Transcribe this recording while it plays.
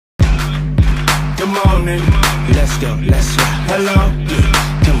Good morning. Let's go. Let's go. Hello.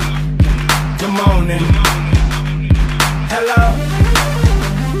 Come on. Good morning. Hello.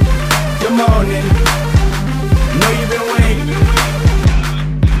 Good morning. Know you've been waiting.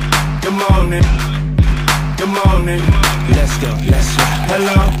 Good morning. Good morning. Let's go. Let's go.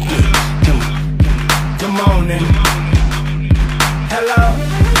 Hello. Come on. Good morning. Hello.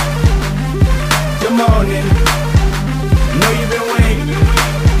 Good morning. Know you've been waiting.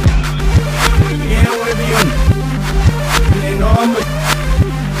 Yeah, whatever you know I'm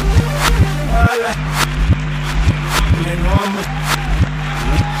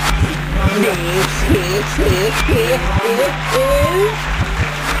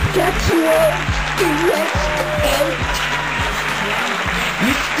That's what the rest out.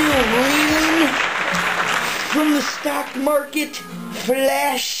 You still reeling from the stock market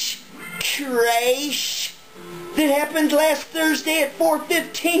flash crash that happened last Thursday at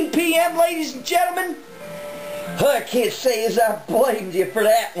 4:15 p.m., ladies and gentlemen? I can't say as I blamed you for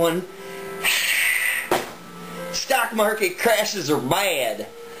that one. Stock market crashes are bad.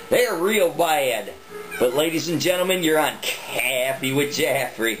 They're real bad. But ladies and gentlemen, you're on Caffey with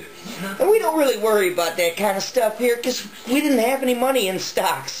Jaffrey. And we don't really worry about that kind of stuff here because we didn't have any money in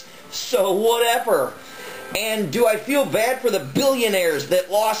stocks. So whatever. And do I feel bad for the billionaires that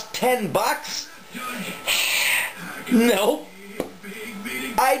lost $10? No.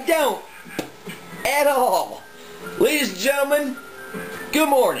 I don't. At all. Ladies and gentlemen, good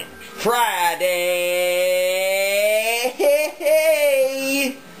morning. Friday,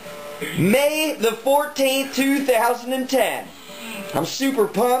 May the 14th, 2010. I'm super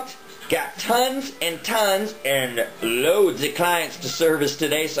pumped. Got tons and tons and loads of clients to service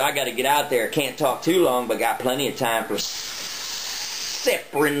today, so I got to get out there. Can't talk too long, but got plenty of time for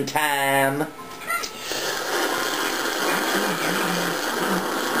sipping time.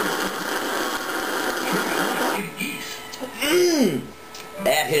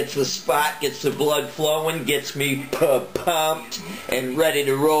 That hits the spot, gets the blood flowing, gets me pumped and ready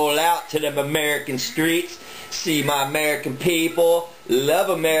to roll out to them American streets. See my American people. Love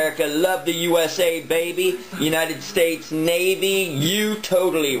America. Love the USA, baby. United States Navy. You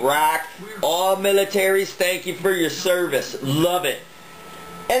totally rock. All militaries, thank you for your service. Love it.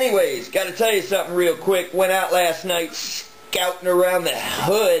 Anyways, got to tell you something real quick. Went out last night scouting around the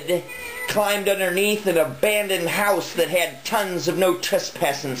hood. Climbed underneath an abandoned house that had tons of no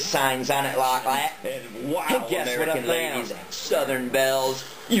trespassing signs on it like that. And wow, guess American what I found? Southern bells.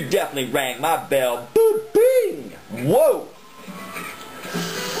 You definitely rang my bell. Boop, bing! Whoa!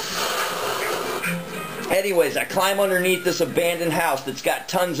 Anyways, I climb underneath this abandoned house that's got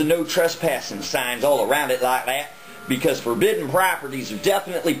tons of no trespassing signs all around it like that. Because forbidden properties are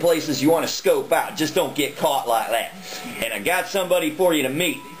definitely places you want to scope out. Just don't get caught like that. And I got somebody for you to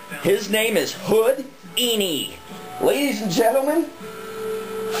meet. His name is Houdini. Ladies and gentlemen,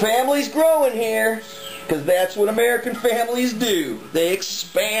 family's growing here, because that's what American families do. They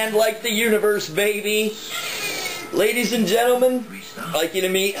expand like the universe, baby. Ladies and gentlemen, I'd like you to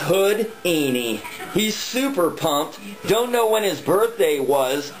meet Houdini. He's super pumped. Don't know when his birthday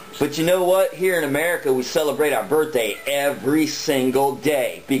was, but you know what? Here in America, we celebrate our birthday every single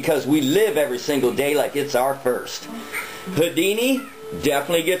day, because we live every single day like it's our first. Houdini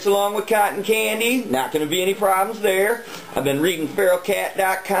definitely gets along with cotton candy. Not going to be any problems there. I've been reading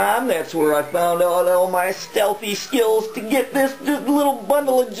feralcat.com. That's where I found out all my stealthy skills to get this just little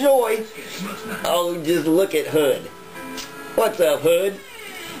bundle of joy. Oh, just look at Hood. What's up, Hood?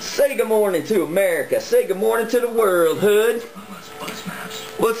 Say good morning to America. Say good morning to the world, Hood.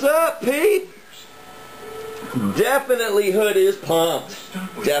 What's up, Pete? Definitely Hood is pumped.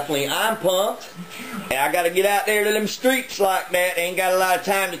 Definitely I'm pumped. And I gotta get out there to them streets like that. Ain't got a lot of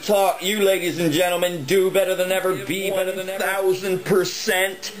time to talk. You ladies and gentlemen, do better than ever, be better than ever.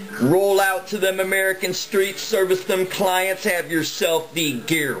 1000%. Roll out to them American streets, service them clients, have yourself the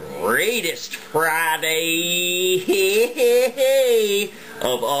greatest Friday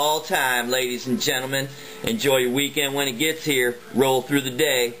of all time, ladies and gentlemen. Enjoy your weekend when it gets here. Roll through the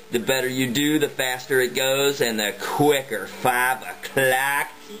day. The better you do, the faster it goes, and the quicker 5 o'clock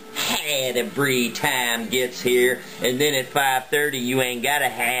had-a-bree time gets here. And then at 5:30, you ain't got to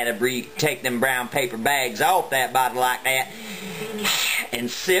had-a-bree. Take them brown paper bags off that bottle like that and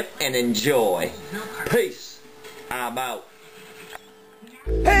sip and enjoy. Peace. I'm out.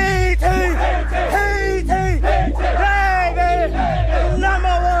 Hey, hey, hey, hey, hey, hey, baby, number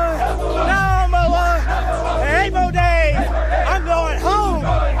one, eight more days, I'm going home,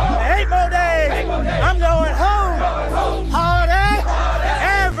 8 more days, I'm going home, harder,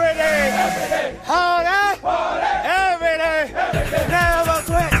 every day, harder, every day, never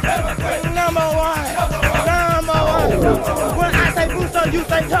quit, number one.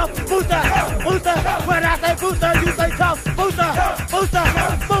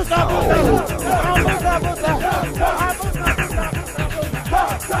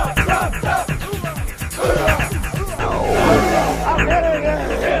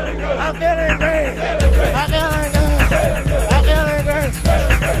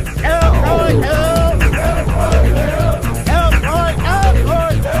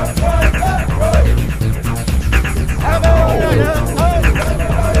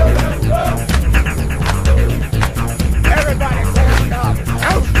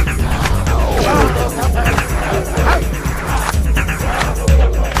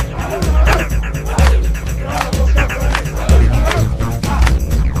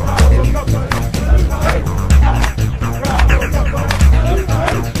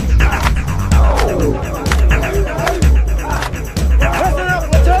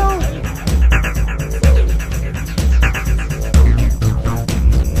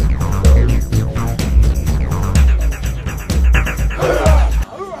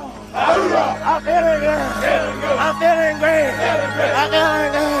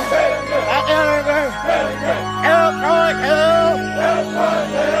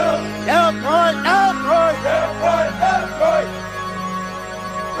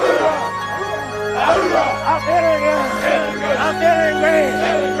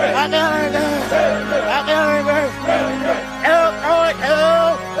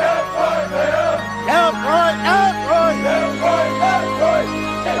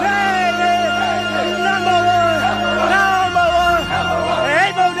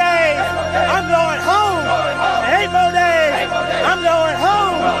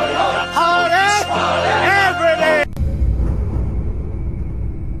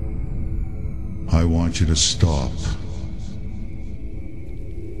 I want you to stop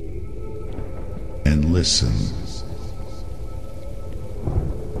and listen.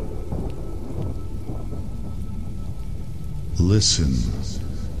 Listen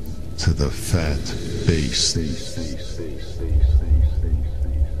to the fat bass.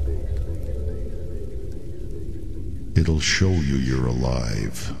 It'll show you you're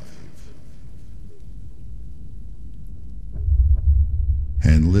alive.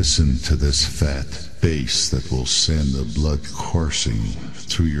 And listen to this fat bass that will send the blood coursing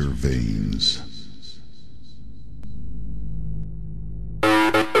through your veins.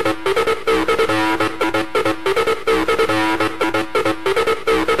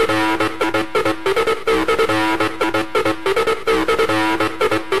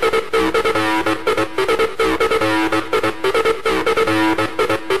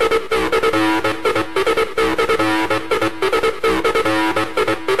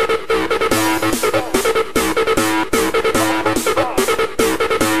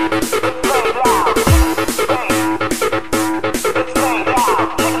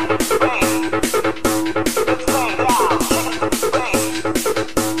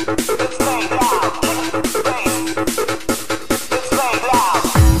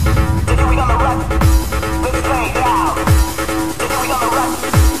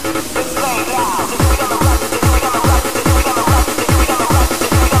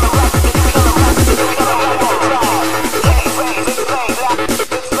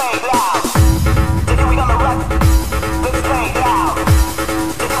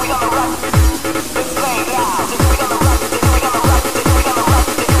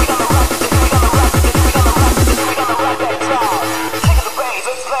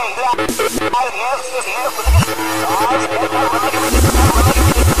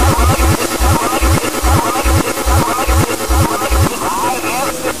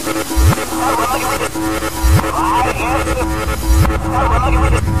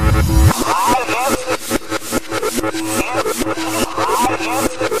 I